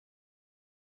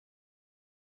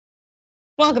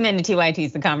Welcome into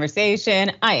TYT's The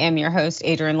Conversation. I am your host,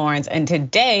 Adrienne Lawrence, and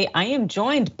today I am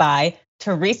joined by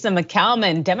Thearse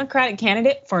McCalmon, Democratic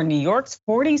candidate for New York's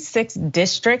 46th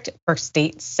District for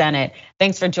State Senate.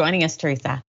 Thanks for joining us,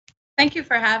 Thearse. Thank you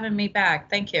for having me back.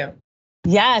 Thank you.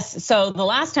 Yes, so the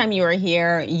last time you were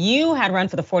here, you had run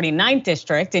for the 49th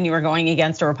district and you were going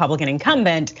against a Republican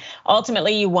incumbent.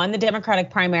 Ultimately, you won the Democratic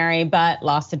primary, but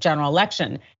lost the general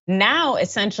election. Now,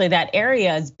 essentially, that area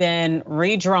has been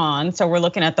redrawn. So we're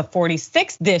looking at the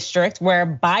 46th district where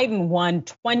Biden won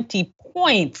 20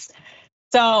 points.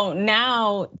 So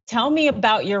now tell me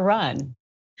about your run.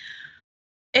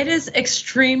 It is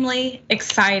extremely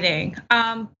exciting.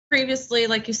 Previously,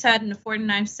 like you said, in the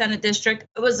 49th Senate district,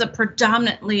 it was a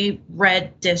predominantly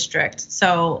red district.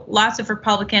 So lots of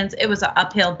Republicans, it was an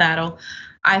uphill battle.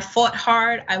 I fought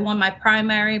hard, I won my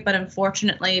primary, but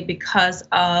unfortunately, because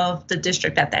of the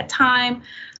district at that time,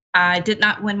 I did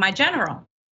not win my general.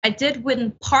 I did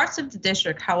win parts of the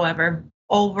district, however,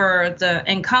 over the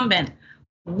incumbent,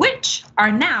 which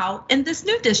are now in this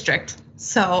new district.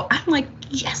 So I'm like,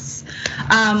 yes.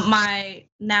 My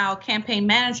now campaign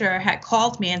manager had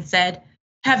called me and said,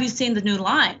 have you seen the new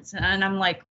lines? And I'm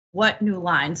like, what new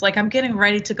lines? Like, I'm getting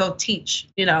ready to go teach,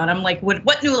 and I'm like,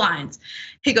 what new lines?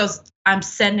 He goes, I'm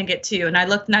sending it to you. And I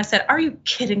looked and I said, are you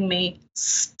kidding me?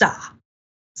 Stop.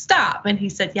 And he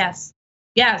said, yes.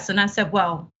 And I said,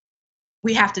 well,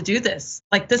 we have to do this.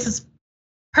 Like, this is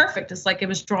perfect. It's like it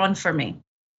was drawn for me.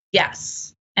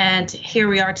 Yes. And here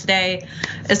we are today.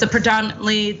 It's a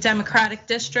predominantly Democratic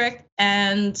district.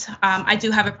 And I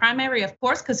do have a primary, of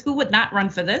course, because who would not run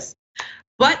for this?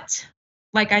 But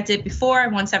like I did before, I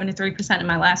won 73% in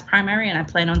my last primary, and I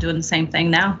plan on doing the same thing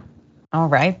now. All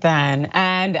right, then.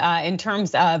 And in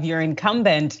terms of your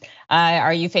incumbent,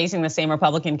 are you facing the same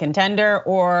Republican contender,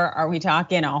 or are we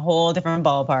talking a whole different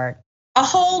ballpark? A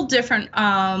whole different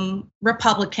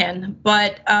Republican,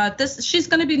 but she's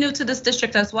going to be new to this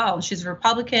district as well. She's a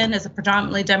Republican, is a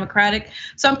predominantly Democratic,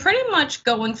 so I'm pretty much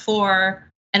going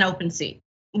for an open seat.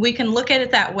 We can look at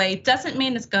it that way. Doesn't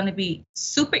mean it's going to be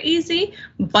super easy,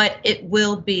 but it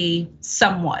will be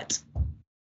somewhat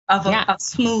of a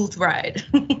smooth ride.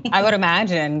 I would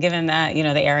imagine, given that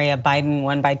the area Biden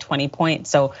won by 20 points,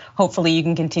 so hopefully you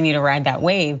can continue to ride that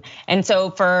wave. And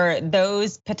so for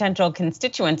those potential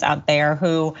constituents out there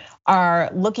who are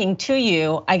looking to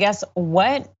you, I guess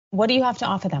what do you have to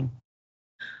offer them?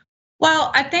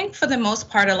 Well, I think for the most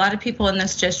part, a lot of people in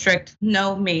this district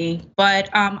know me, but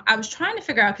I was trying to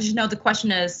figure out, because the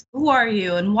question is, who are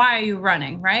you and why are you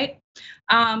running, right?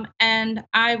 And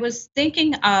I was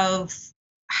thinking of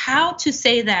how to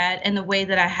say that in the way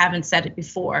that I haven't said it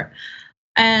before.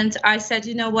 And I said,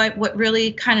 what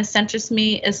really kind of centers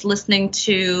me is listening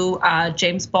to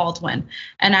James Baldwin.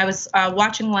 And I was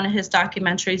watching one of his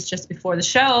documentaries just before the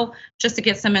show, just to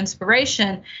get some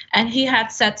inspiration. And he had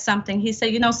said something. He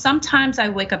said, sometimes I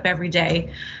wake up every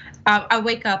day. I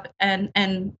wake up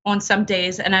and on some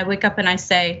days, and I wake up and I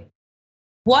say,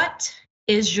 what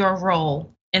is your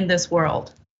role in this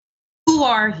world? Who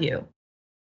are you?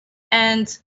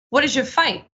 And what is your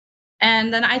fight?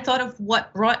 And then I thought of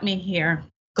what brought me here,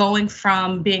 going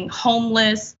from being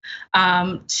homeless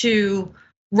to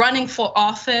running for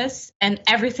office and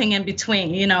everything in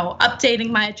between,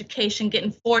 updating my education,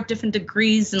 getting 4 different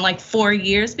degrees in like 4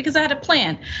 years because I had a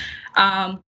plan.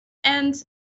 And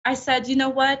I said,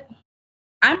 what?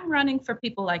 I'm running for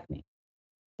people like me.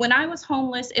 When I was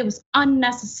homeless, it was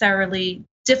unnecessarily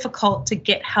difficult to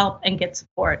get help and get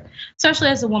support, especially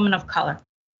as a woman of color.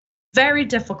 Very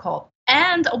difficult.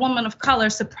 And a woman of color,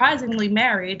 surprisingly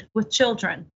married with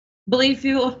children. Believe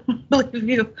you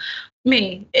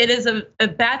me, it is a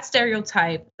bad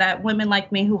stereotype that women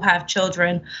like me who have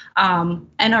children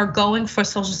and are going for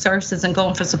social services and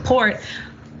going for support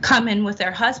come in with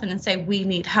their husband and say, we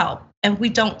need help. And we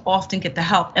don't often get the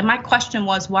help. And my question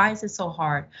was, why is it so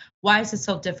hard? Why is it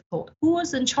so difficult? Who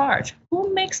is in charge?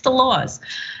 Who makes the laws?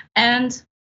 And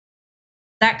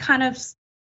that kind of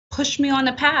pushed me on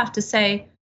the path to say,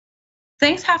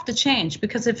 things have to change,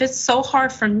 because if it's so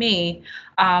hard for me,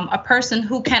 a person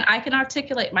who I can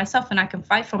articulate myself and I can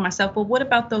fight for myself, but what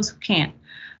about those who can't?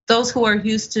 Those who are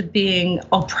used to being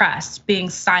oppressed,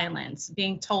 being silenced,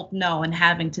 being told no and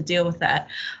having to deal with that.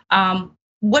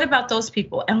 What about those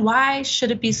people? And why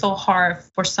should it be so hard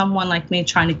for someone like me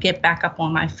trying to get back up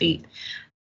on my feet?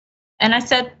 And I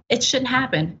said, it shouldn't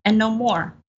happen, and no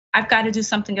more. I've got to do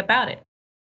something about it.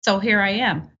 So here I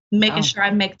am, making sure I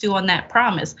make do on that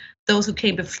promise. Those who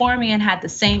came before me and had the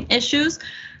same issues,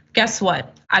 guess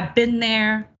what? I've been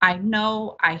there, I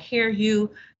know, I hear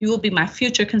you. You will be my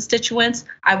future constituents.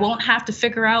 I won't have to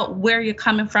figure out where you're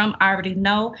coming from. I already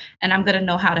know, and I'm gonna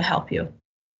know how to help you.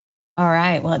 All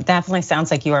right, well, it definitely sounds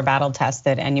like you are battle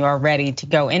tested and you are ready to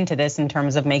go into this in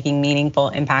terms of making meaningful,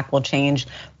 impactful change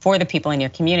for the people in your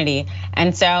community.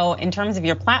 And so in terms of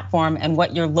your platform and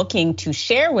what you're looking to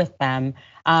share with them,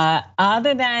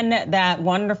 other than that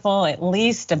wonderful, at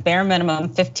least a bare minimum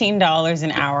 $15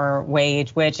 an hour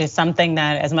wage, which is something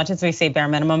that, as much as we say bare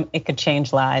minimum, it could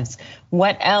change lives.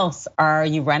 What else are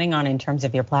you running on in terms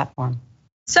of your platform?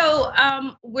 So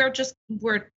we're just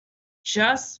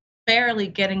barely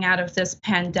getting out of this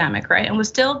pandemic, right? And we're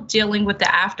still dealing with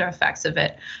the after effects of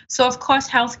it. So of course,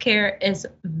 healthcare is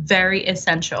very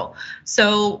essential.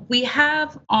 So we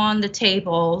have on the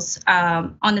table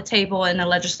in the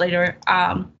legislature,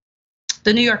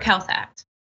 the New York Health Act.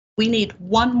 We need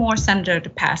one more senator to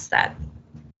pass that.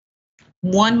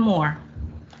 One more,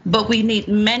 but we need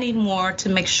many more to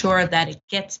make sure that it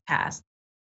gets passed.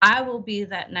 I will be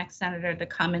that next senator to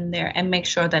come in there and make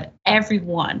sure that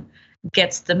everyone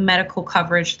gets the medical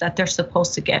coverage that they're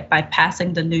supposed to get by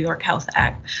passing the New York Health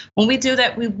Act. When we do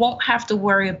that, we won't have to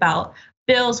worry about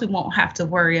bills. We won't have to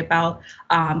worry about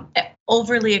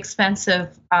overly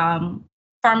expensive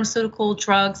pharmaceutical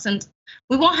drugs, and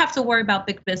we won't have to worry about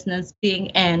big business being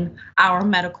in our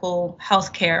medical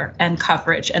health care and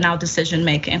coverage and our decision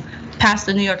making. Pass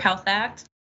the New York Health Act,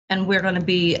 and we're going to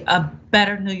be a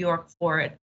better New York for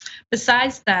it.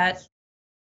 Besides that,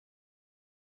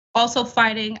 also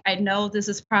fighting, I know this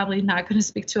is probably not going to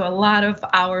speak to a lot of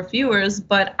our viewers,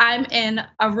 but I'm in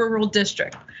a rural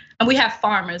district and we have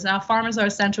farmers. Now, farmers are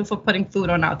essential for putting food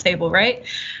on our table, right?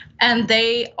 And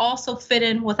they also fit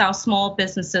in with our small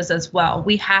businesses as well.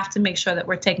 We have to make sure that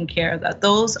we're taking care of that.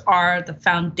 Those are the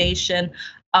foundation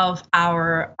of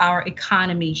our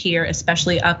economy here,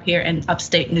 especially up here in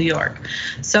upstate New York.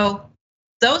 So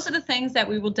those are the things that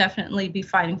we will definitely be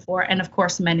fighting for, and of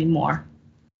course, many more.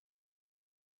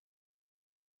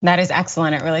 That is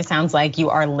excellent. It really sounds like you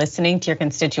are listening to your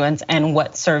constituents and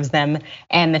what serves them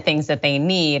and the things that they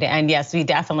need. And yes, we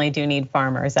definitely do need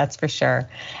farmers, that's for sure.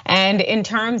 And in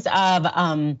terms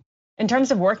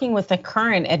of working with the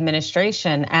current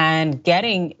administration and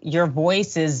getting your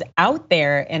voices out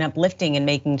there and uplifting and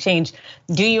making change,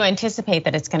 do you anticipate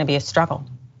that it's going to be a struggle?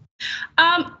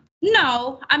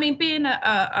 No, I mean, being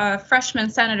a freshman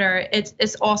senator,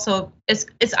 it's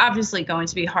obviously going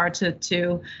to be hard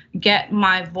to get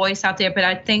my voice out there. But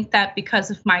I think that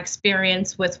because of my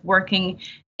experience with working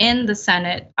in the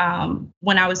Senate,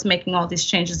 when I was making all these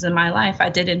changes in my life, I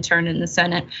did intern in the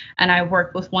Senate, and I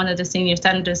worked with one of the senior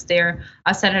senators there,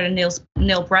 Senator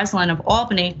Neil Breslin of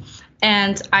Albany.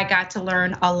 And I got to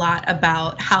learn a lot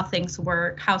about how things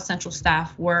work, how central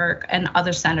staff work, and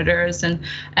other senators,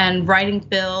 and writing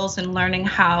bills and learning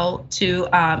how to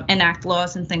enact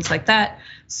laws and things like that.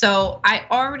 So I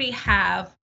already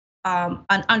have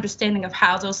an understanding of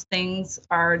how those things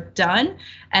are done,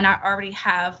 and I already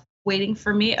have waiting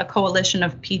for me a coalition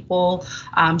of people,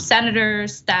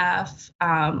 senators, staff,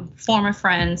 former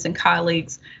friends and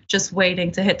colleagues, just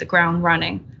waiting to hit the ground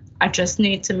running. I just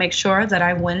need to make sure that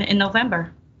I win in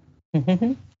November.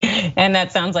 And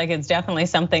that sounds like it's definitely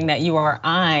something that you are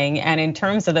eyeing. And in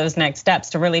terms of those next steps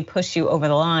to really push you over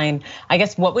the line, I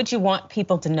guess, what would you want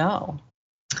people to know?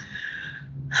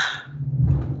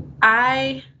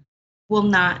 I will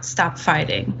not stop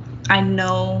fighting. I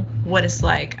know what it's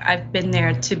like. I've been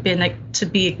there to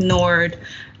be ignored,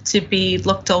 to be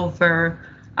looked over.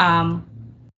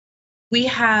 We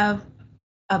have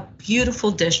a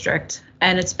beautiful district,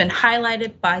 and it's been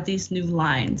highlighted by these new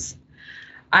lines.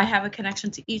 I have a connection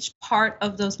to each part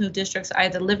of those new districts,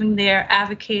 either living there,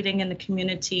 advocating in the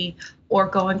community, or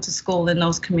going to school in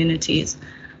those communities.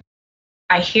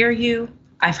 I hear you,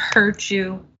 I've heard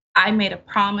you. I made a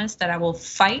promise that I will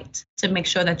fight to make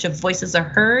sure that your voices are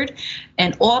heard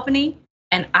in Albany,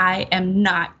 and I am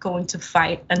not going to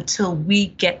fight until we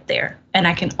get there. And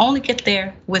I can only get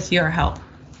there with your help.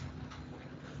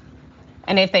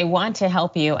 And if they want to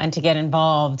help you and to get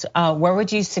involved, where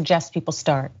would you suggest people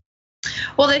start?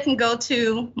 Well, they can go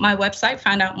to my website,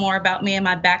 find out more about me and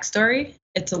my backstory.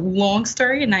 It's a long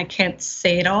story and I can't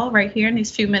say it all right here in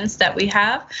these few minutes that we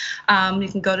have. You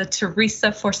can go to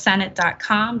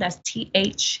TheareseForSenate.com. That's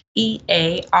TheaRse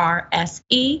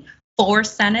for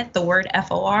Senate, the word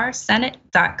FOR,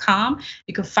 Senate.com.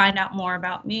 You can find out more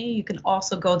about me. You can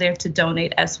also go there to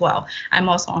donate as well. I'm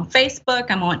also on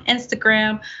Facebook, I'm on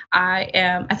Instagram.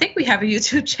 I think we have a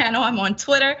YouTube channel, I'm on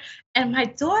Twitter, and my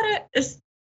daughter is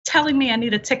telling me I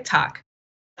need a TikTok.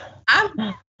 I'm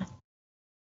not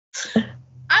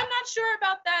sure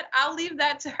about that. I'll leave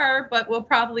that to her, but we'll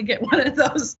probably get one of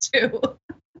those too.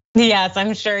 Yes,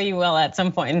 I'm sure you will at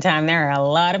some point in time. There are a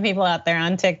lot of people out there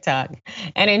on TikTok.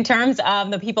 And in terms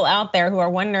of the people out there who are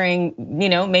wondering,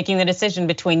 making the decision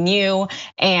between you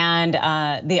and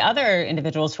the other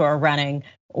individuals who are running,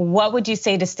 what would you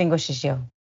say distinguishes you?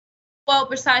 Well,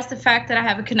 besides the fact that I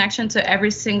have a connection to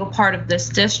every single part of this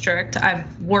district,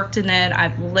 I've worked in it,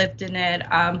 I've lived in it.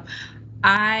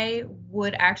 I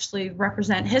would actually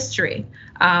represent history.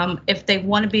 If they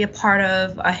want to be a part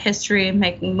of a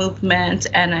history-making movement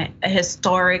and a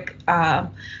historic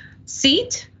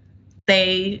seat,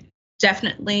 they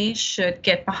definitely should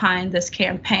get behind this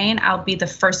campaign. I'll be the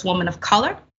first woman of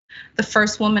color, the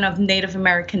first woman of Native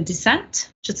American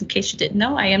descent. Just in case you didn't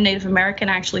know, I am Native American.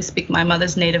 I actually speak my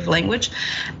mother's native language.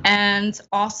 And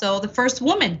also the first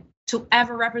woman to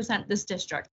ever represent this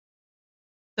district.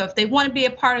 So if they want to be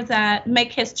a part of that,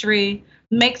 make history,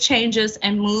 make changes,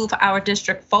 and move our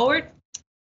district forward,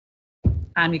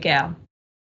 I'm your gal.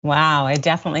 Wow, it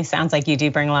definitely sounds like you do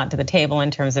bring a lot to the table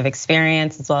in terms of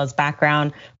experience as well as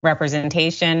background,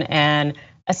 representation, and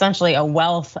essentially a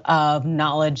wealth of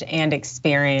knowledge and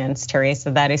experience,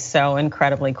 Teresa. That is so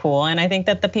incredibly cool. And I think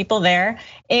that the people there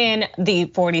in the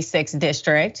 46th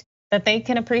district, that they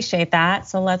can appreciate that.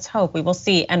 So let's hope, we will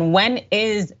see. And when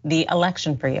is the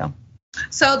election for you?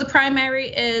 So the primary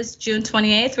is June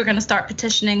 28th. We're gonna start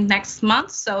petitioning next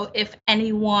month. So if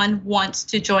anyone wants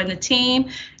to join the team,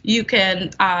 you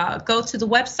can go to the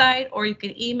website, or you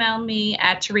can email me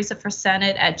at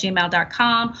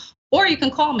teresaforsenate@gmail.com, or you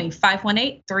can call me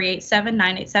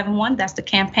 518-387-9871. That's the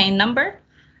campaign number.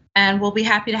 And we'll be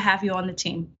happy to have you on the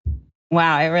team.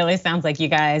 Wow, it really sounds like you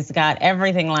guys got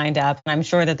everything lined up. And I'm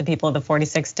sure that the people of the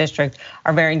 46th district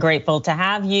are very grateful to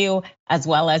have you, as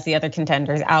well as the other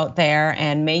contenders out there.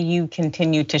 And may you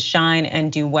continue to shine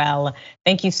and do well.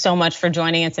 Thank you so much for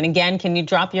joining us. And again, can you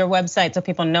drop your website so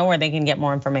people know where they can get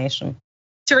more information?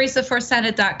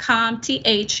 teresaforsenate.com,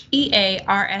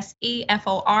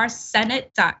 ThearseFor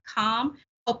Senate.com.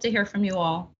 Hope to hear from you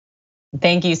all.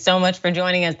 Thank you so much for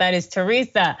joining us. That is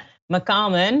Teresa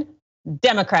McCalmon,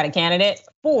 Democratic candidate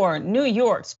for New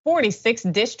York's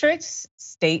 46th District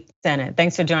State Senate.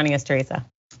 Thanks for joining us, Teresa.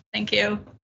 Thank you.